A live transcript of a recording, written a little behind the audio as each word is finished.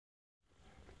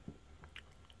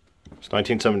It's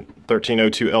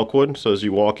 1302 Elkwood. So as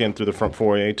you walk in through the front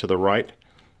foyer, to the right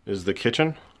is the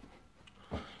kitchen.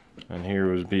 And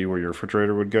here would be where your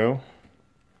refrigerator would go.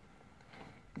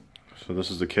 So this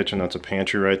is the kitchen. That's a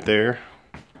pantry right there.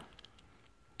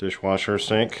 Dishwasher,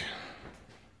 sink.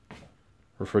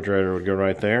 Refrigerator would go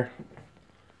right there.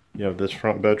 You have this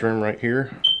front bedroom right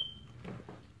here.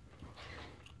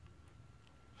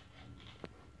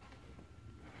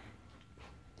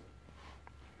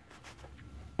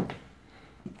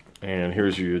 And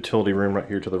here's your utility room right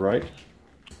here to the right.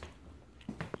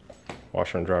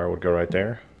 Washer and dryer would go right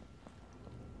there.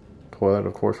 Toilet,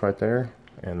 of course, right there.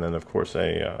 And then, of course,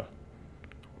 a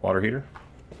water heater.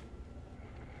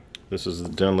 This is the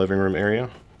den living room area.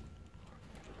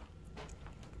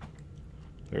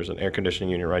 There's an air conditioning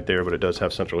unit right there, but it does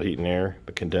have central heat and air.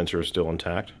 The condenser is still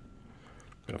intact.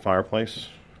 Got a fireplace.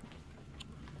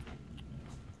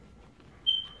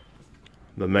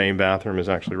 The main bathroom is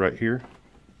actually right here.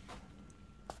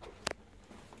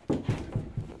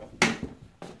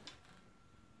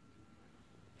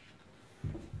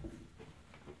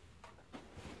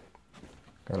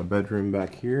 Got a bedroom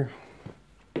back here.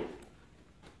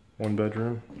 One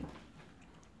bedroom.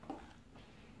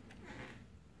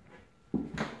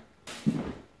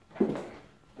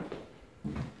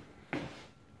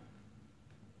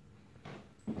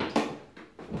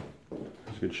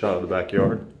 That's a good shot of the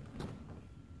backyard.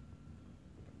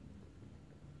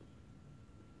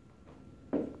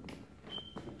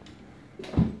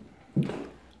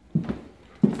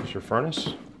 There's your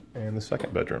furnace and the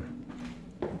second bedroom.